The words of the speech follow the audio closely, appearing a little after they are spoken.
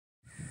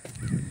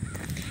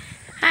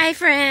Hi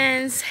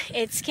friends,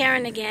 it's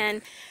Karen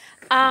again.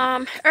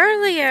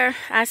 Earlier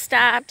I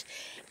stopped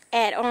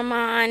at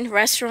Ormond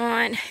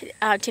restaurant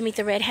to meet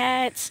the Red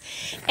Hats,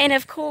 and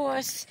of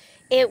course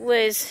it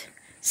was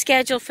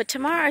scheduled for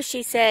tomorrow.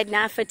 She said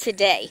not for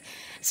today,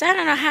 so I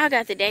don't know how I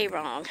got the day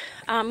wrong.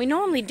 We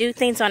normally do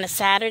things on a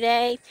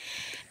Saturday,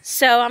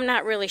 so I'm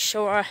not really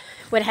sure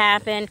what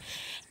happened,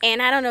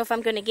 and I don't know if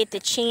I'm going to get the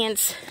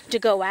chance to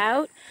go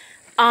out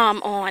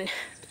on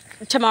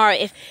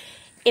tomorrow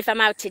if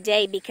I'm out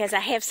today, because I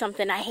have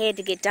something I had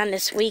to get done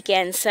this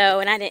weekend.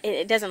 So, and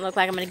it doesn't look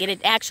like I'm going to get it.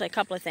 Actually, a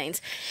couple of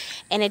things,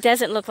 and it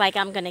doesn't look like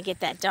I'm going to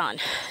get that done.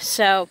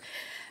 So,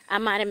 I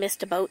might have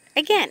missed a boat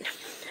again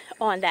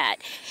on that.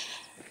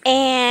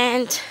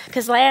 And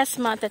because last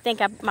month I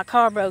think my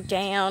car broke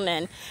down,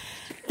 and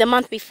the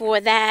month before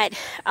that,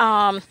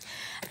 I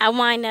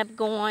wind up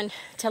going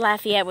to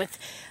Lafayette with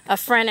a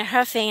friend and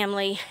her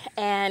family,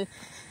 and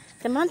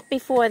the month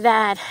before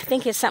that, I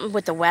think it's something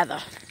with the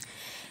weather.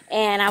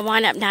 And I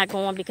wound up not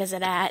going because of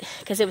that,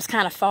 because it was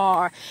kind of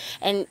far.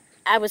 And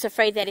I was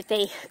afraid that if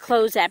they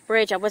closed that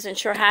bridge, I wasn't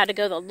sure how to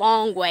go the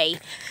long way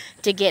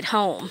to get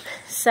home.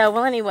 So,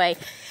 well, anyway,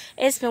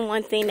 it's been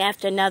one thing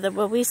after another.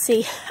 Well, we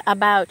see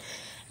about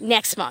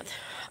next month.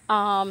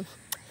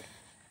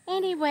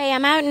 Anyway,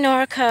 I'm out in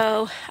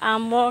Norco.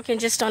 I'm walking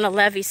just on a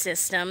levee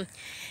system.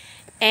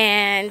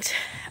 And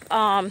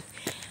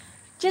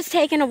just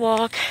taking a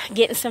walk,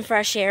 getting some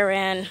fresh air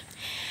in.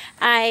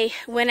 I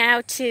went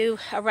out to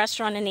a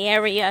restaurant in the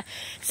area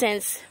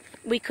since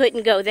we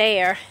couldn't go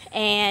there,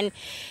 and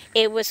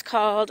it was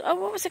called, oh,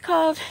 what was it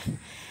called?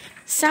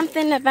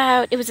 Something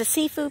about, it was a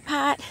seafood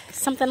pot,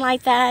 something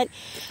like that,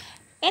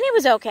 and it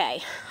was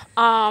okay.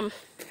 I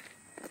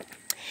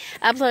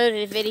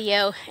uploaded a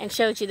video and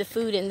showed you the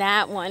food in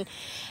that one,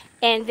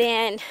 and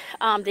then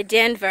the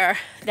Denver,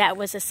 that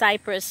was a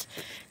Cypress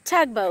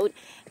tugboat.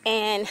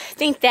 And I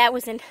think that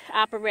was in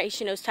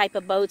operation, those type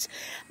of boats,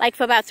 like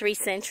for about 3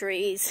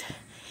 centuries.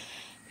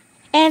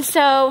 And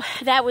so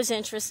that was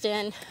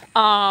interesting.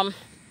 And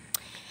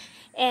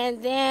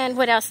then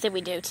what else did we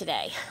do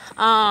today?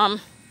 Oh,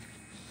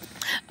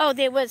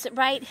 there was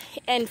right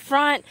in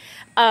front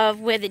of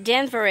where the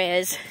Denver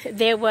is,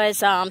 there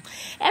was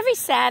every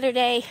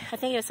Saturday, I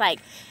think it was like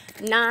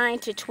 9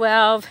 to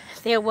 12,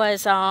 there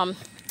was,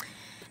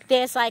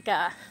 there's like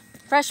a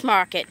fresh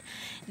market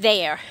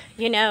there,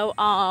 you know.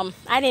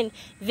 I didn't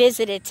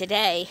visit it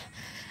today,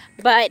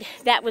 but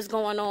that was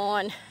going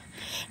on,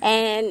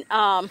 and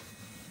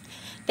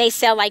they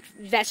sell like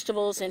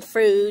vegetables and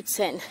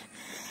fruits and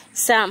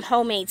some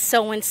homemade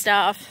sewing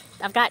stuff.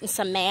 I've gotten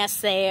some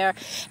masks there,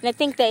 and I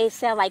think they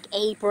sell like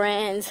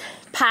aprons,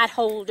 pot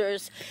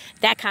holders,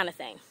 that kind of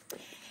thing.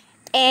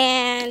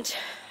 And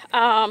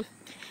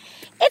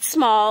it's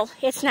small,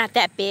 it's not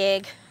that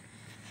big.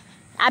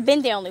 I've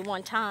been there only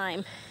one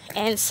time,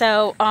 and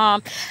so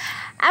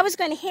I was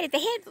going to hit it. They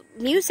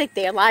had music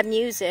there, live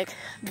music,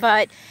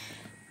 but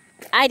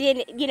I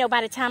didn't, you know, by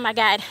the time I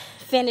got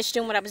finished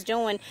doing what I was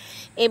doing,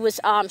 it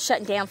was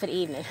shutting down for the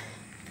evening.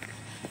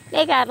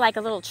 They got like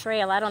a little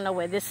trail. I don't know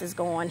where this is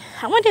going.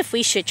 I wonder if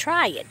we should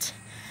try it.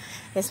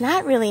 There's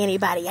not really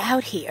anybody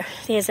out here.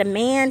 There's a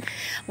man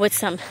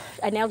with an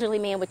elderly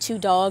man with 2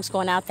 dogs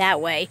going out that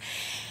way,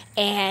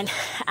 and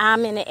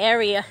I'm in the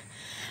area,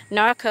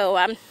 Norco,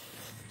 I'm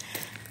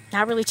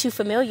not really too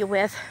familiar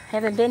with,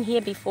 haven't been here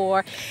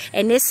before,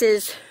 and this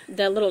is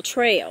the little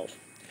trail.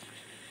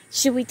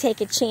 Should we take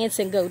a chance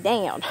and go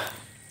down?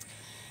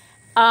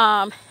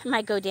 I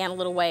might go down a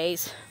little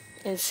ways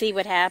and see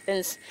what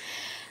happens,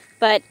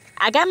 but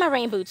I got my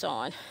rain boots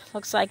on.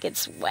 Looks like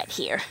it's wet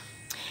here.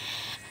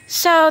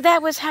 So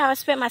that was how I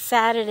spent my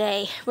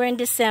Saturday. We're in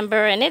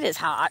December, and it is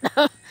hot.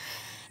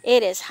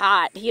 It is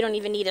hot. You don't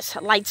even need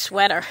a light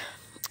sweater.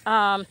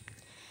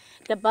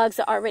 The bugs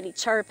are already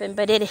chirping,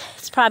 but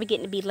it's probably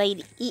getting to be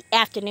late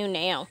afternoon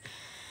now.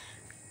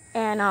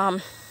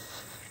 And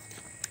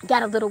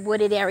got a little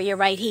wooded area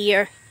right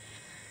here.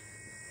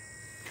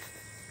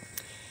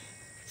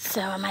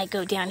 So I might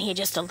go down here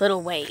just a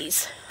little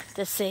ways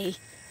to see.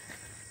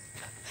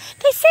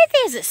 They said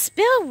there's a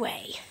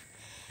spillway,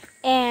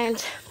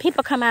 and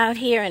people come out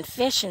here and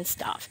fish and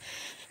stuff,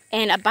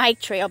 and a bike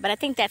trail, but I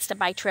think that's the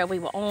bike trail we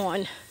were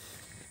on,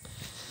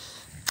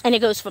 and it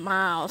goes for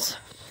miles.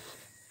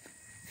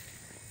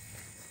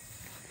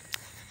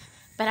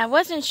 But I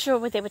wasn't sure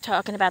what they were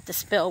talking about, the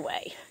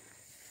spillway.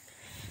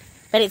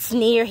 But it's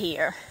near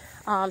here.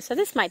 So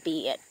this might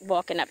be it,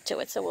 walking up to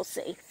it, so we'll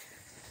see.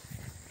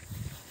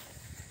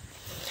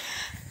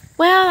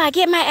 Well, I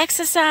get my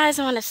exercise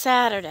on a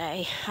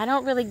Saturday. I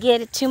don't really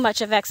get too much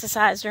of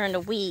exercise during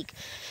the week.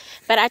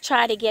 But I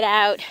try to get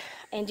out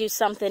and do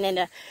something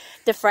in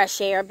the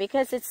fresh air,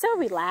 because it's so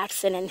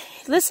relaxing. And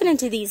listening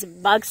to these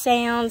bug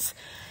sounds,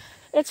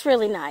 it's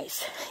really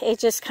nice. It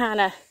just kind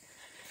of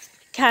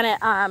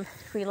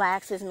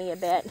relaxes me a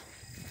bit.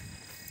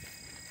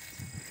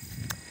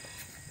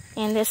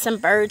 And there's some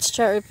birds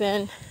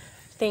chirping,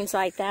 things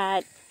like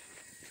that.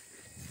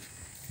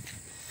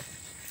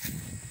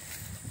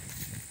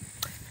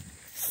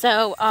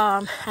 So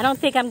I don't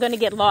think I'm going to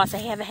get lost. I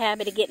have a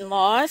habit of getting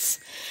lost,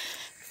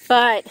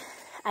 but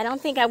I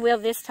don't think I will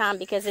this time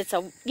because it's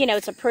a, you know,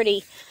 it's a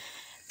pretty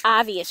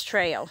obvious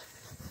trail.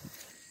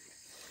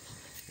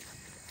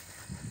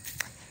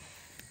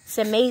 It's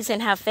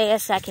amazing how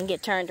fast I can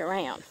get turned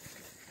around.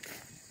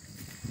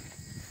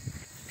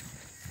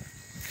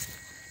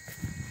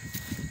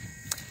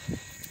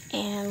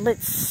 And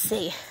let's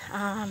see.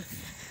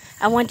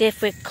 I wonder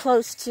if we're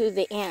close to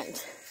the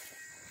end.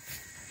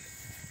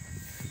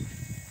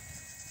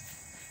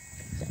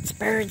 That's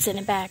birds in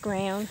the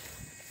background.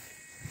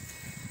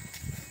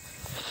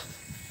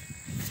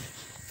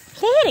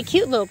 They had a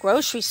cute little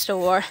grocery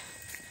store.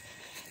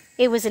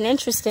 It was an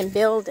interesting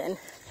building.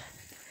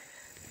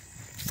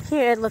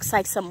 Here it looks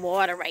like some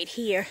water right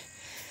here.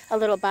 A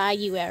little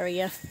bayou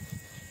area.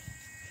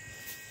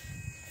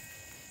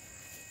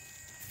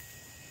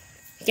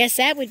 Guess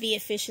that would be a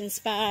fishing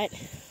spot.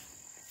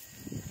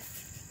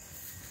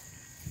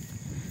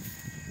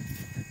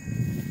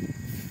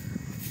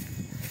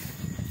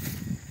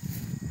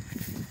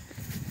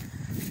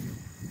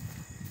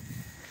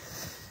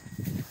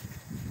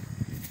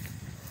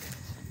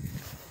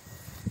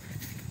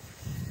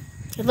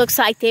 It looks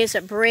like there's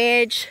a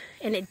bridge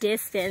in the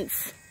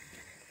distance.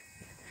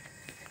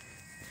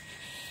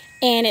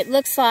 And it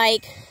looks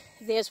like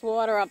there's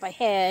water up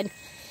ahead.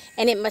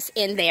 And it must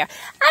end there.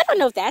 I don't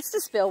know if that's the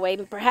spillway,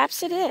 but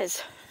perhaps it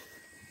is.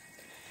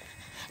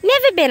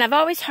 Never been. I've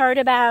always heard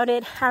about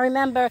it. I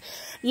remember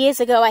years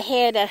ago I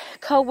had a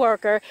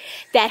co-worker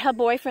that her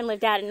boyfriend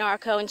lived out in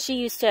Norco, and she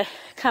used to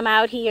come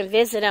out here and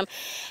visit him.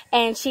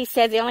 And she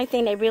said the only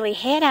thing they really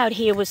had out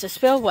here was a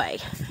spillway.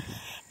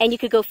 And you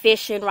could go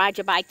fishing, ride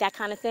your bike, that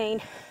kind of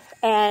thing.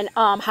 And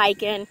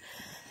hiking,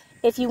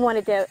 if you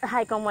wanted to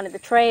hike on one of the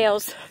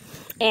trails.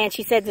 And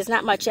she said there's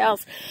not much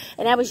else.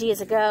 And that was years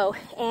ago.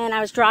 And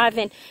I was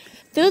driving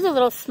through the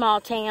little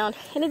small town.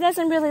 And it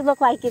doesn't really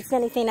look like it's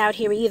anything out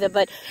here either.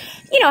 But,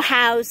 you know,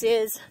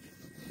 houses.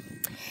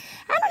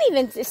 I don't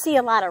even see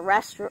a lot of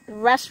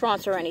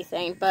restaurants or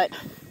anything. But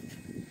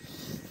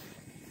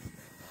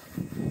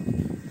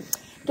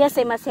guess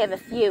they must have a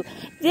few.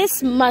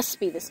 This must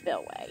be the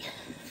spillway.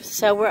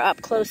 So we're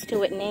up close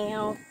to it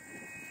now.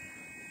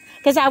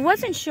 Because I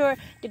wasn't sure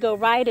to go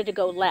right or to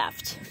go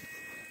left.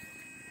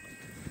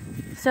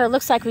 So it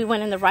looks like we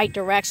went in the right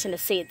direction to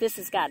see it. This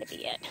has got to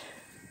be it.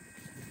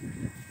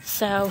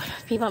 So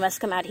people must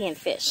come out here and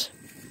fish.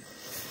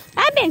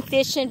 I've been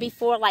fishing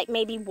before, like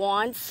maybe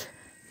once,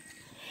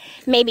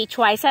 maybe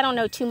twice. I don't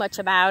know too much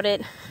about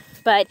it,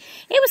 but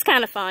it was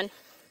kind of fun.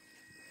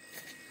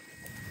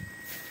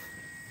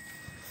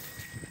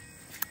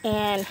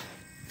 And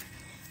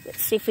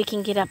let's see if we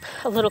can get up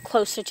a little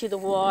closer to the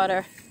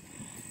water,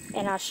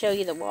 and I'll show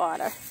you the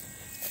water.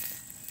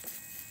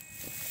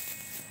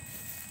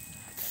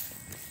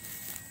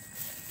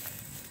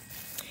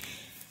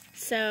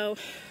 So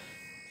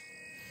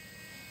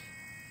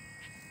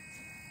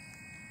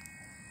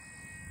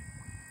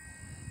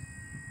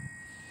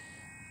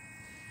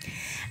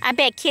I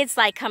bet kids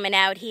like coming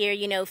out here,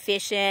 you know,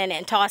 fishing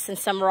and tossing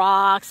some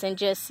rocks and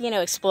just, you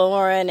know,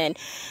 exploring and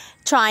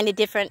trying the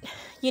different,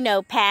 you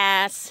know,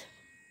 paths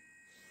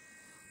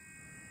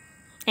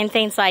and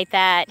things like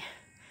that.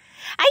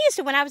 I used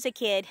to, when I was a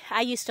kid, I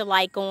used to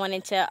like going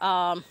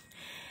into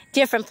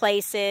different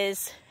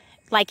places,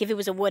 like if it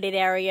was a wooded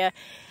area.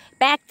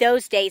 Back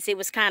those days, it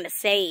was kind of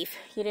safe.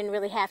 You didn't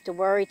really have to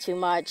worry too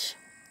much.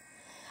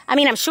 I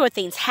mean, I'm sure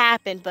things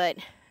happened, but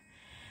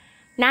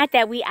not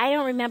that I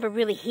don't remember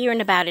really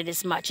hearing about it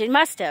as much. It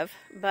must have,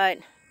 but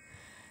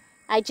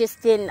I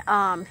just didn't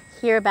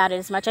hear about it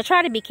as much. I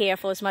try to be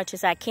careful as much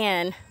as I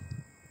can.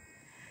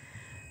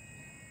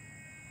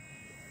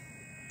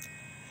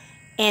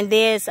 And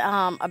there's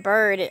a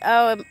bird.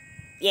 Oh,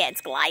 yeah,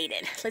 it's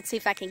gliding. Let's see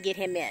if I can get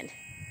him in.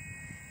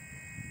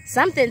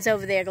 Something's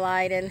over there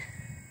gliding.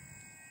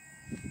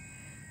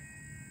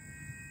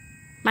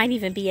 Might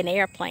even be an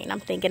airplane. I'm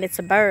thinking it's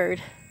a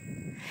bird.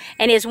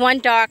 And there's one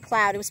dark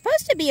cloud. It was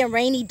supposed to be a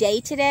rainy day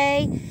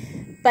today,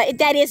 but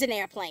that is an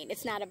airplane.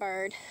 It's not a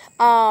bird.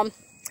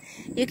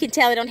 You can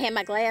tell I don't have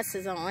my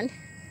glasses on.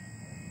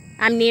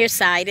 I'm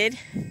nearsighted.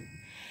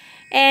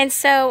 And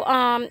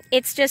so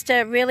it's just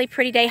a really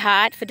pretty day,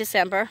 hot for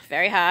December.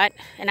 Very hot.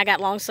 And I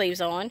got long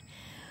sleeves on.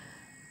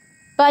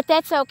 But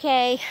that's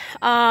okay.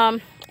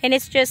 And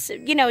it's just,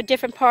 you know, a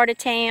different part of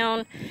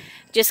town.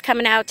 Just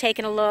coming out,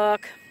 taking a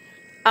look.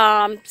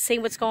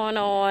 Seeing what's going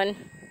on,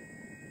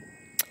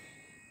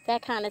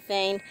 that kind of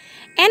thing. And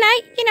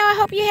I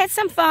hope you had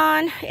some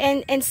fun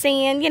and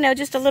seeing, you know,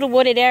 just a little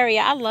wooded area.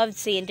 I love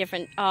seeing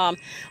different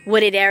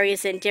wooded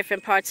areas in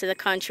different parts of the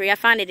country. I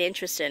find it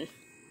interesting.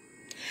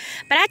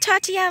 But I'll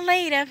talk to y'all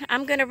later.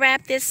 I'm going to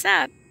wrap this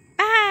up.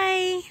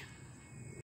 Bye.